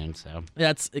anytime soon, so.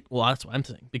 That's what I'm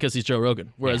saying, because he's Joe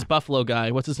Rogan. Whereas Buffalo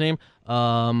guy, what's his name?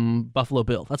 Buffalo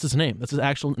Bill. That's his name. That's his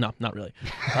actual, no, not really.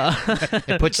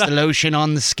 It puts the lotion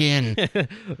on the skin.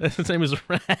 His name is,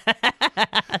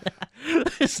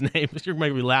 you're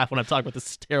making me laugh when I'm talking about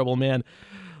this terrible man.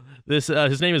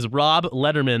 His name is Rob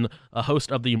Letterman, a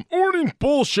host of the Morning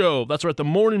Bull Show. That's right, the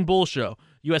Morning Bull Show.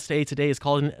 USA Today is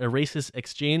calling it a racist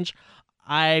exchange.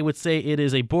 I would say it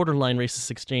is a borderline racist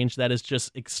exchange that is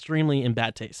just extremely in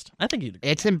bad taste. I think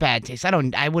it's in bad taste.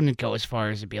 I wouldn't go as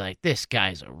far as to be like, this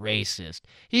guy's a racist.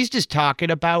 He's just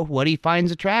talking about what he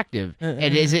finds attractive.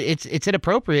 And it's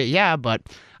inappropriate, yeah, but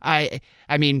I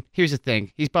mean, here's the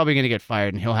thing. He's probably going to get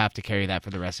fired, and he'll have to carry that for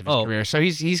the rest of his career. So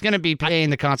he's going to be paying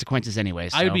the consequences anyway.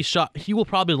 So. I would be shocked. He will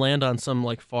probably land on some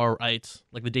like far right,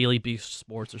 like the Daily Beast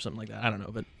Sports or something like that. I don't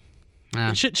know, but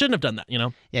shouldn't have done that,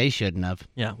 Yeah, he shouldn't have.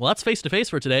 Yeah, well, that's Face to Face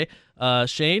for today.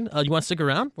 Shane, you want to stick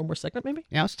around? One more segment, maybe?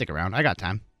 Yeah, I'll stick around. I got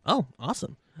time. Oh,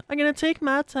 awesome. I'm going to take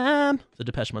my time. It's a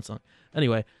Depeche Mode song.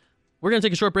 Anyway, we're going to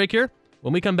take a short break here.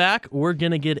 When we come back, we're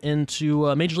going to get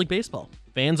into Major League Baseball.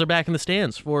 Fans are back in the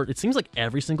stands for, it seems like,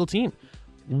 every single team.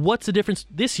 What's the difference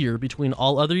this year between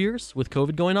all other years with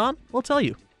COVID going on? We'll tell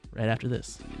you right after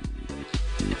this.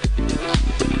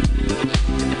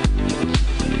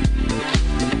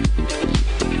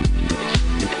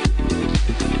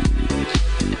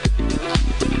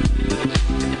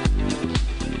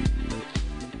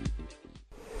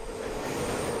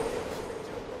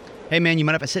 Hey, man, you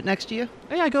mind if I sit next to you?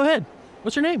 Oh, yeah, go ahead.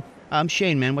 What's your name? I'm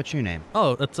Shane, man. What's your name?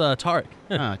 Oh, that's Tarek.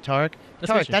 Tarek.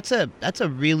 Tarek, that's a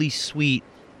really sweet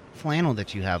flannel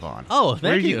that you have on. Oh,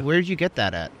 thank you. Where did you get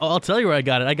that at? Oh, I'll tell you where I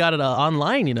got it. I got it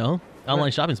online,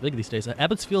 Online shopping's big these days.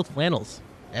 Ebbetsfield Flannels.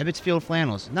 Ebbetsfield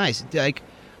Flannels. Nice. Like,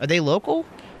 are they local?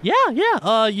 Yeah.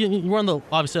 We're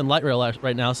obviously on light rail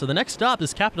right now, so the next stop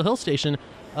is Capitol Hill Station,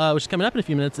 which is coming up in a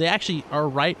few minutes. They actually are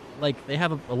they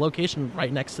have a location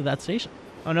right next to that station.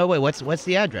 Oh, no, wait, what's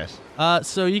the address?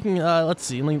 So you can, let's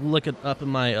see, let me look it up in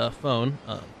my phone.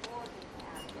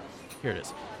 Here it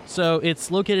is. So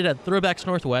it's located at Throwbacks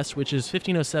Northwest, which is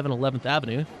 1507 11th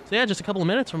Avenue. So yeah, just a couple of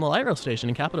minutes from the light rail station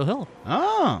in Capitol Hill.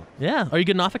 Oh. Yeah. Are you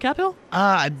getting off at Cap Hill?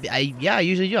 I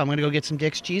usually do. I'm going to go get some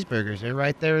Dick's cheeseburgers. They're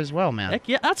right there as well, man. Heck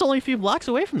yeah, that's only a few blocks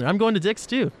away from there. I'm going to Dick's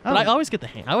too. But I always get the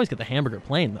hamburger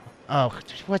plain though. Oh,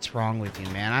 what's wrong with you,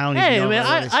 man? I don't even know. Hey,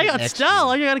 man, I got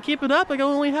style. I got to keep it up. I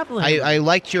go only half of it. I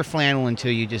liked your flannel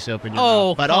until you just opened your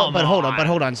mouth. But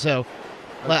hold on. So,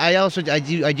 I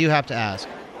do have to ask.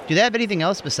 Do they have anything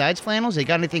else besides flannels? They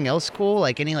got anything else cool?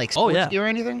 Like any sports gear or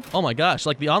anything? Oh my gosh!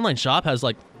 Like the online shop has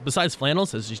besides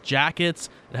flannels, has these jackets.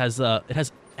 It has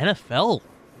NFL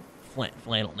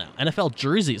flannel now. NFL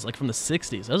jerseys like from the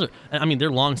 '60s. Those are,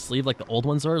 they're long sleeve like the old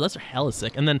ones are. Those are hella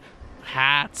sick. And then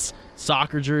hats,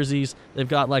 soccer jerseys. They've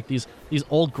got like these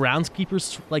old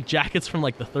groundskeepers like jackets from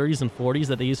like the 30s and 40s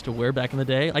that they used to wear back in the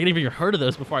day. I hadn't even heard of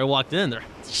those before I walked in.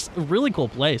 It's just a really cool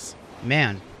place.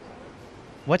 Man.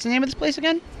 What's the name of this place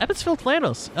again? Ebbetsfield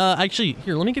Flannels. Actually,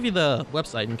 here, let me give you the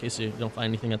website in case you don't find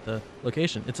anything at the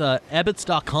location. It's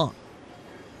ebbets.com.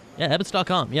 Yeah,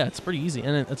 ebbets.com. Yeah, it's pretty easy,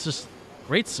 and it's just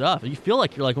great stuff. You feel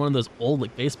like you're like one of those old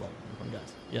like baseball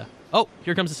guys. Yeah. Oh,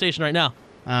 here comes the station right now.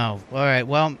 Oh, all right.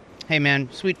 Well, hey, man,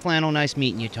 sweet flannel. Nice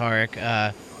meeting you,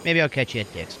 Tarek. Maybe I'll catch you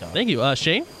at Dick's, dog. Thank you.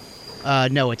 Shane?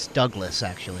 No, it's Douglas,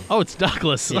 actually. Oh, it's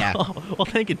Douglas. Yeah. Oh, well,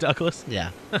 thank you, Douglas. Yeah.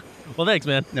 Well, thanks,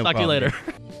 man. No Talk problem. to you later.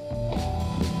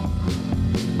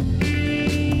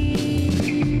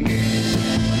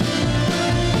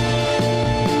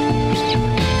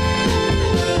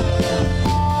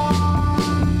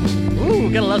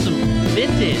 Gotta love some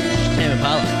vintage Tame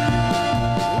Impala.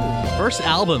 First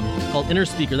album called Inner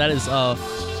Speaker. That is, as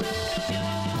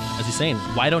he's saying,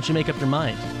 Why Don't You Make Up Your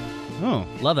Mind? Oh.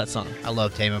 Love that song. I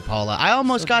love Tame Impala. I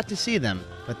almost got to see them,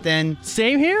 but then...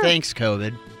 Same here? Thanks,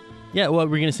 COVID. Yeah, well,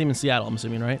 we're going to see them in Seattle, I'm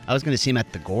assuming, right? I was going to see them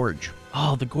at the Gorge.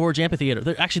 Oh, the Gorge Amphitheater.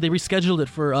 They rescheduled it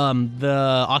for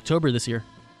the October this year.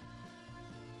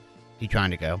 You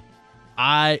trying to go?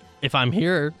 If I'm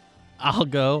here, I'll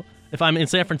go. If I'm in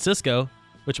San Francisco,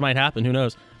 which might happen, who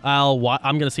knows? I'm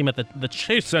going to see him at the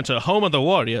Chase Center, home of the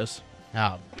Warriors.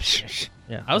 Oh,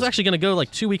 yeah. I was actually going to go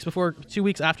like 2 weeks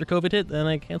after COVID hit, then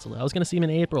I canceled it. I was going to see him in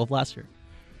April of last year.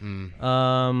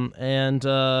 Yeah.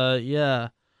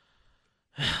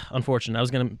 Unfortunate. I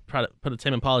was going to try to put a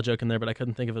Tame Impala joke in there, but I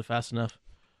couldn't think of it fast enough.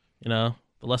 The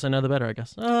less I know, the better, I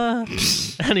guess.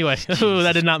 Anyway,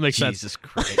 that did not make sense. Jesus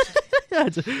Christ.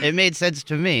 It made sense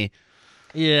to me.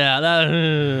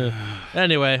 Yeah.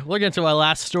 Anyway, we're getting to our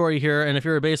last story here, and if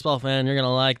you're a baseball fan, you're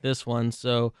gonna like this one.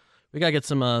 So we gotta get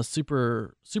some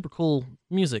super cool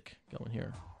music going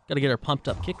here. Gotta get our pumped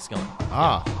up kicks going.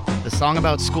 The song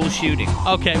about school shooting.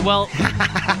 Okay, well,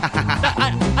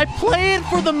 I play it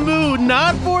for the mood,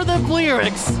 not for the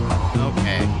lyrics.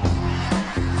 Okay.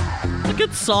 It's a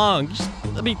good song.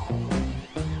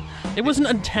 It wasn't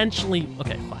intentionally.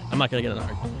 Okay, fine. I'm not gonna get in an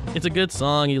argument. It's a good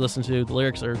song you listen to. The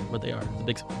lyrics are what they are.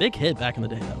 It's a big hit back in the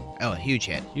day, though. Oh, a huge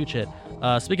hit. Huge hit.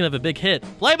 Speaking of a big hit,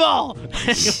 play ball!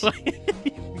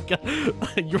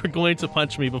 You were going to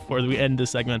punch me before we end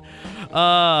this segment.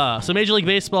 So Major League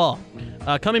Baseball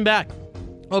coming back.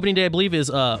 Opening day, I believe, is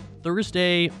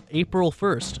Thursday, April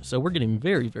 1st. So we're getting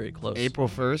very, very close. April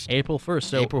 1st? April 1st.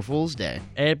 So April Fool's Day.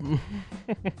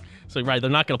 So, right, they're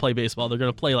not going to play baseball. They're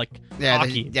going to play,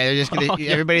 hockey. They're just going to...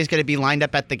 Everybody's going to be lined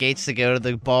up at the gates to go to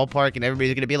the ballpark, and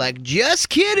everybody's going to be like, just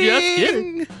kidding! Just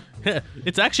kidding!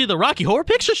 It's actually the Rocky Horror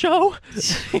Picture Show!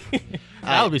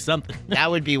 That would be something. That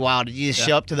would be wild. You just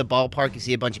show up to the ballpark, you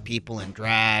see a bunch of people in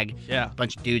drag, a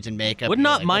bunch of dudes in makeup. Would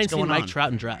not mind seeing Mike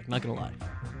Trout in drag, not going to lie.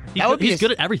 He's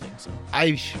good at everything. So.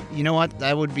 You know what?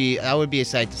 That would be a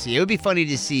sight to see. It would be funny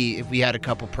to see if we had a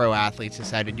couple pro athletes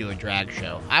decide to do a drag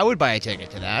show. I would buy a ticket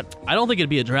to that. I don't think it'd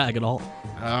be a drag at all.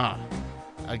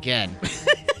 Again.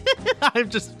 I'm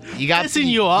just pissing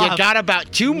you off. You got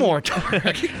about 2 more.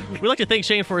 We'd like to thank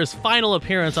Shane for his final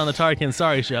appearance on the Tarek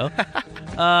Ansari Show.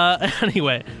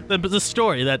 Anyway, the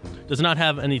story that does not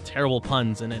have any terrible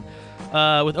puns in it.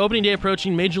 With opening day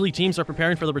approaching, major league teams are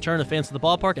preparing for the return of fans to the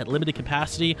ballpark at limited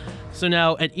capacity. So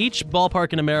now, at each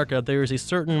ballpark in America, there is a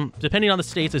certain, depending on the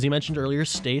states, as you mentioned earlier,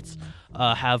 states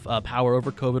have power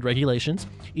over COVID regulations.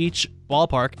 Each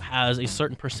ballpark has a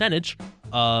certain percentage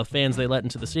of fans they let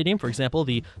into the stadium. For example,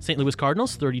 the St. Louis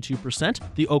Cardinals,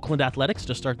 32%. The Oakland Athletics,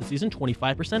 to start the season,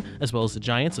 25%, as well as the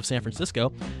Giants of San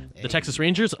Francisco. The Texas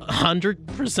Rangers,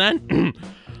 100%.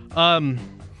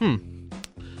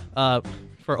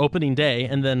 For opening day,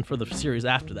 and then for the series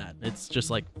after that, it's just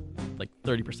like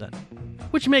 30%,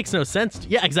 which makes no sense.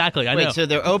 Yeah, exactly. I know. Wait, so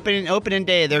they're opening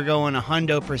day, they're going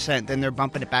 100%, then they're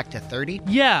bumping it back to 30?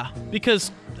 Yeah,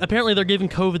 because apparently they're giving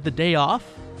COVID the day off.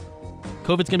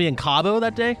 COVID's gonna be in Cabo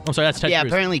that day. I'm sorry, that's Ted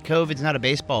Cruz. Apparently COVID's not a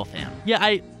baseball fan.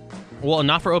 Yeah, well,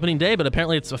 not for opening day, but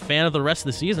apparently it's a fan of the rest of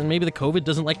the season. Maybe the COVID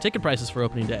doesn't like ticket prices for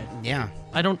opening day. Yeah.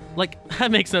 I don't,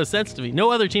 that makes no sense to me. No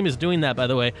other team is doing that, by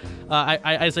the way.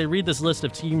 As I read this list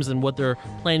of teams and what they're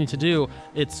planning to do,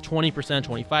 it's 20%,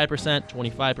 25%,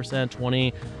 25%,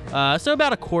 20. So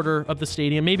about a quarter of the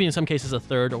stadium, maybe in some cases a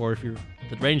third, or if you're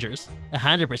the Rangers,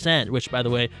 100%, which, by the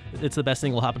way, it's the best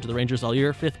thing will happen to the Rangers all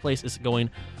year. 5th place is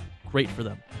going great for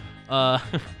them.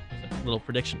 Little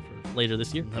prediction for later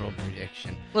this year. Little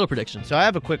prediction. So I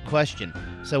have a quick question.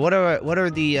 So what are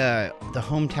the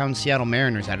hometown Seattle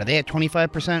Mariners at? Are they at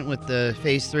 25% with the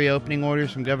Phase 3 opening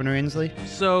orders from Governor Inslee?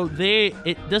 So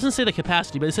it doesn't say the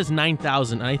capacity, but it says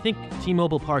 9,000, and I think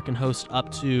T-Mobile Park can host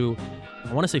up to,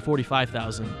 I want to say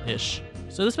 45,000-ish.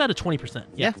 So that's about a 20%.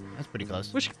 Yeah, that's pretty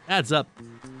close. Which adds up.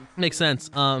 Makes sense.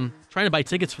 Trying to buy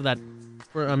tickets for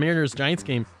a Mariners-Giants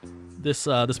game this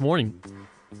morning.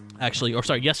 Actually, or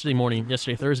sorry,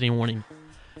 yesterday, Thursday morning.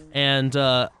 And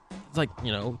it's like,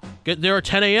 get there at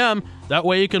 10 a.m. That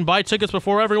way you can buy tickets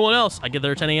before everyone else. I get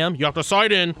there at 10 a.m. You have to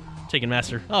sign in.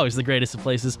 Ticketmaster, always the greatest of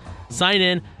places. Sign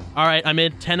in. All right, I'm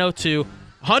in 10:02.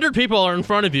 100 people are in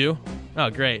front of you. Oh,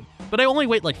 great. But I only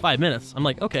wait 5 minutes. I'm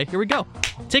like, okay, here we go.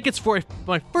 Tickets for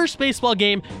my first baseball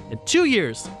game in 2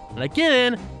 years. And I get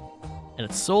in, and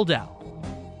it's sold out.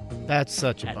 That's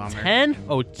such a bummer.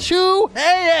 10:02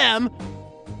 a.m.,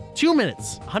 2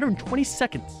 minutes, 120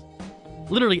 seconds.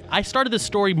 Literally, I started this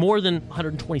story more than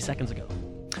 120 seconds ago.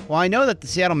 Well, I know that the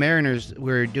Seattle Mariners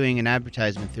were doing an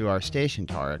advertisement through our station,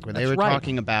 Tarek, where they were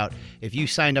talking about if you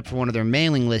signed up for one of their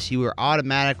mailing lists, you were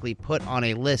automatically put on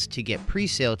a list to get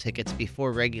pre-sale tickets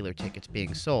before regular tickets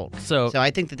being sold. So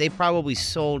I think that they probably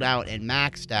sold out and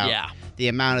maxed out the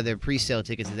amount of their pre-sale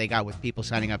tickets that they got with people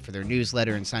signing up for their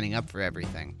newsletter and signing up for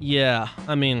everything. Yeah,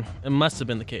 I mean, it must have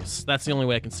been the case. That's the only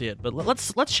way I can see it. But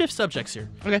let's shift subjects here.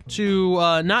 Okay.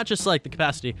 To not just the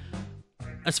capacity.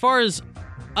 As far as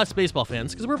us baseball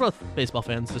fans, because we're both baseball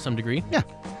fans to some degree. Yeah.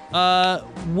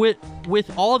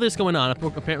 With all of this going on,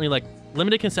 apparently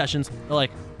limited concessions,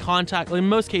 contact, in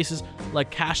most cases,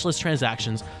 cashless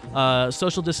transactions,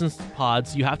 social distance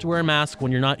pods. You have to wear a mask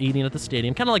when you're not eating at the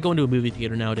stadium, kind of like going to a movie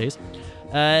theater nowadays.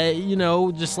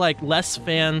 Just less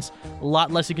fans, a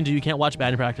lot less you can do. You can't watch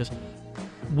batting practice.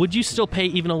 Would you still pay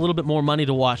even a little bit more money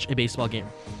to watch a baseball game?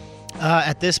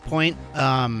 At this point,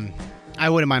 I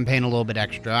wouldn't mind paying a little bit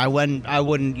extra. I wouldn't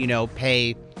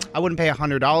pay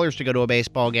 $100 to go to a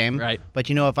baseball game. Right. But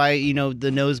if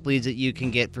the nosebleeds that you can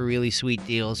get for really sweet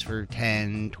deals for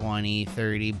 $10, $20,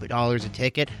 $30 a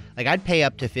ticket, I'd pay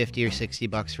up to $50 or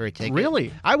 $60 for a ticket.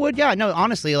 Really? I would, yeah. No,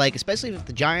 honestly, especially if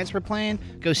the Giants were playing,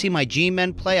 go see my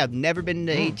G-Men play. I've never been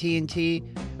to AT&T,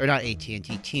 or not AT&T,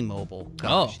 T-Mobile.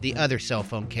 Gosh, the other cell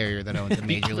phone carrier that owns the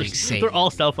Major League Stadium. They're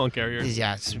all cell phone carriers.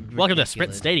 Yeah, it's welcome to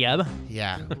Sprint Stadium.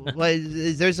 Yeah. Well,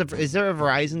 is there a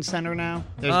Verizon Center now?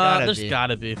 There's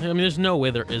gotta be. I mean, there's no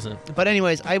way there isn't. But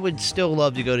anyways, I would still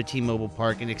love to go to T-Mobile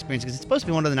Park and experience, because it's supposed to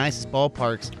be one of the nicest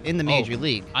ballparks in the Major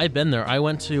League. I've been there. I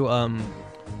went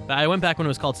back when it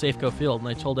was called Safeco Field, and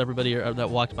I told everybody that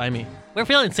walked by me, we're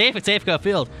feeling safe at Safeco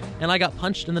Field, and I got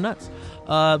punched in the nuts.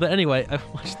 But anyway, I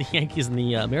watched the Yankees and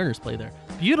the Mariners play there.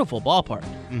 Beautiful ballpark.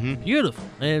 Mm-hmm. Beautiful.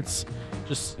 And it's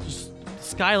just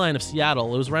skyline of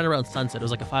Seattle. It was right around sunset. It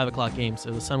was a 5 o'clock game,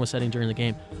 so the sun was setting during the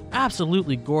game.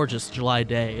 Absolutely gorgeous July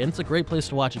day, and it's a great place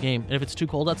to watch a game. And if it's too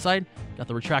cold outside, got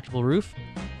the retractable roof.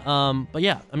 But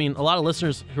yeah, I mean, a lot of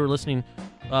listeners who are listening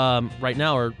right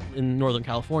now are in Northern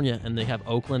California, and they have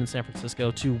Oakland and San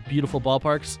Francisco, two beautiful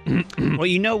ballparks. Well,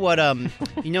 you know what?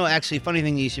 Actually, funny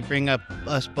thing you should bring up,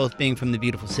 us both being from the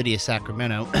beautiful city of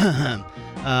Sacramento.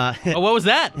 What was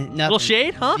that? Nothing. Little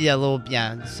shade, huh?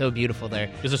 Yeah, so beautiful there.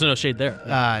 Because there's no shade there.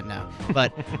 No.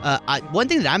 But one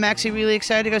thing that I'm actually really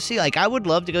excited to go see, like I would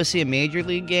love to go see a major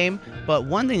league game, but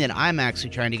one thing that I'm actually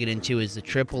trying to get into is the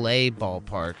AAA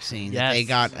ballpark scene that they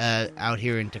got out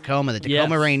here in Tacoma. The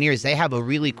Tacoma Rainiers, they have a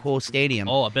really cool stadium.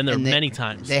 Oh, I've been there many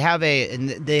times. They have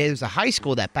there's a high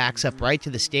school that backs up right to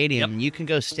the stadium, and you can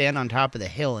go stand on top of the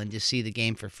hill and just see the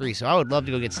game for free. So I would love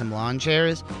to go get some lawn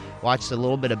chairs, watch a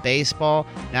little bit of baseball,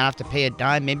 not have to pay a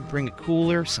dime, maybe bring a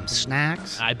cooler, some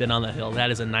snacks. I've been on that hill.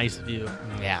 That is a nice view.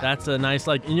 Yeah. That's a nice,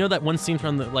 like, you know that one scene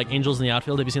from the, like, Angels in the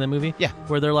Outfield? Have you seen that movie? Yeah.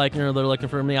 Where they're like, they're looking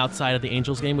for me outside of the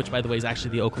Angels game, which by the way is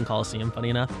actually the Oakland Coliseum, funny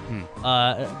enough.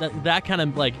 That kind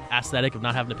of like aesthetic of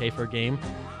not having to pay for a game,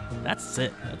 that's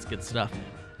it. That's good stuff.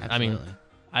 Absolutely.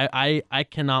 I mean, I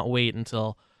cannot wait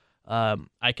until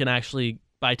I can actually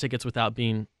buy tickets without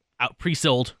being out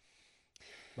pre-sold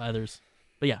by others.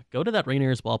 But yeah, go to that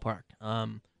Rainiers ballpark.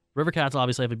 River Cats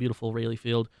obviously have a beautiful Rayleigh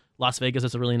Field. Las Vegas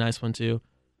is a really nice one too.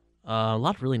 A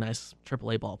lot of really nice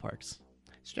AAA ballparks.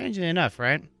 Strangely enough,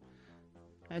 right?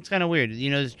 It's kind of weird.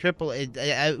 You know,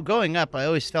 growing up, I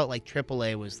always felt like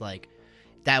AAA was like,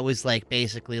 that was like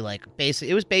basically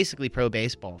it was basically pro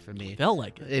baseball for me. It felt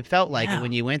like it. It felt like it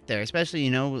when you went there, especially,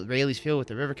 you know, Rayleigh's Field with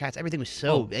the River Cats. Everything was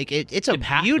so it's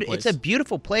a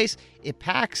beautiful place. It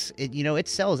packs. It, you know, it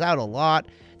sells out a lot.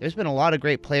 There's been a lot of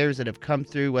great players that have come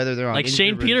through, whether they're on like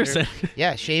Shane Peterson.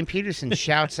 Yeah, Shane Peterson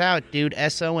shouts out, dude,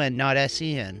 SON, not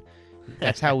SEN.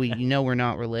 That's how we're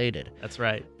not related. That's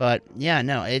right. But yeah,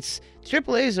 no,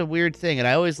 AAA is a weird thing, and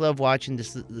I always love watching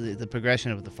the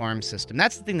progression of the farm system.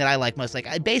 That's the thing that I like most.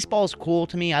 Like, baseball's cool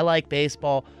to me. I like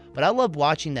baseball, but I love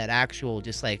watching that actual,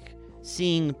 just like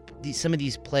seeing some of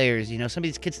these players. You know, some of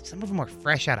these kids, some of them are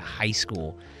fresh out of high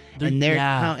school. And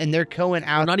they're going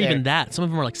out. Not even that. Some of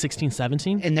them are like 16,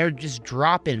 17. And they're just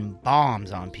dropping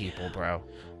bombs on people, bro.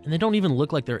 And they don't even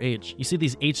look like their age. You see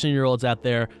these 18-year-olds out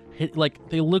there,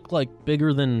 they look like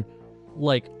bigger than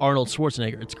like Arnold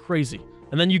Schwarzenegger. It's crazy.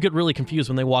 And then you get really confused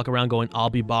when they walk around going, I'll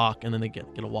be Bach, and then they get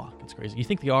a walk. It's crazy. You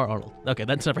think they are Arnold. Okay,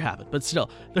 that's never happened. But still,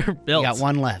 they're built. You got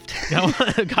one left.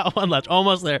 Got one left.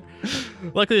 Almost there.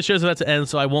 Luckily, the show's about to end,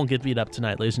 so I won't get beat up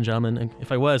tonight, ladies and gentlemen. And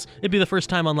if I was, it'd be the first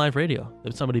time on live radio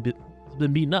that somebody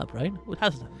been beaten up, right? It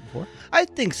hasn't happened before. I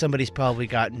think somebody's probably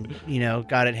got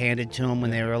it handed to them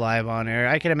when they were live on air.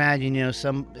 I can imagine,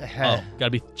 gotta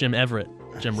be Jim Everett,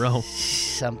 Jim Rowe.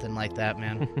 Something like that,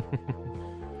 man.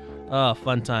 Oh,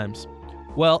 fun times.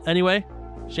 Well, anyway,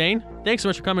 Shane, thanks so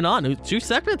much for coming on. 2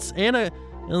 segments and a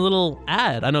little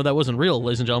ad. I know that wasn't real,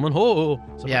 ladies and gentlemen.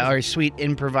 Yeah, our sweet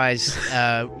improvised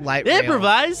light rail.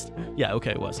 Improvised? Yeah,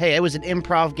 okay, it was. Hey, it was an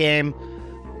improv game.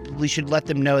 We should let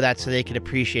them know that so they could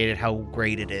appreciate it, how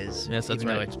great it is. Yes, that's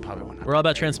right. It's probably We're all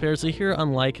about transparency here,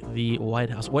 unlike the White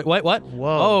House. Wait, what?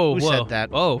 Whoa. Who said that?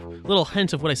 Oh, little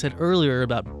hint of what I said earlier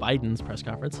about Biden's press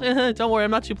conference. Don't worry,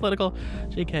 I'm not too political.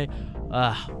 JK.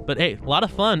 But hey, a lot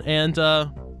of fun. And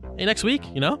hey, next week,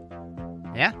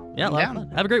 Yeah, a lot of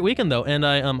fun. Have a great weekend, though. And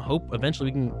I hope eventually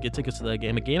we can get tickets to the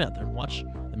game out there and watch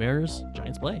the Mariners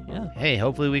Giants play. Yeah. Hey,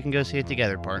 hopefully we can go see it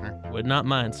together, partner. Would not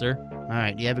mind, sir. All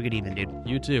right, you have a good evening, dude.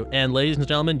 You too. And ladies and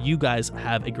gentlemen, you guys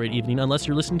have a great evening, unless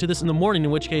you're listening to this in the morning,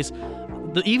 in which case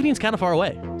the evening's kind of far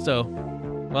away. So,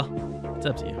 well, it's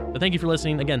up to you. But thank you for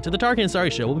listening again to the Tarkin and Sorry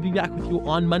Show. We'll be back with you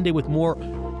on Monday with more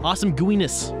awesome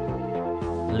gooiness.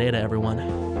 Later,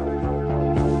 everyone.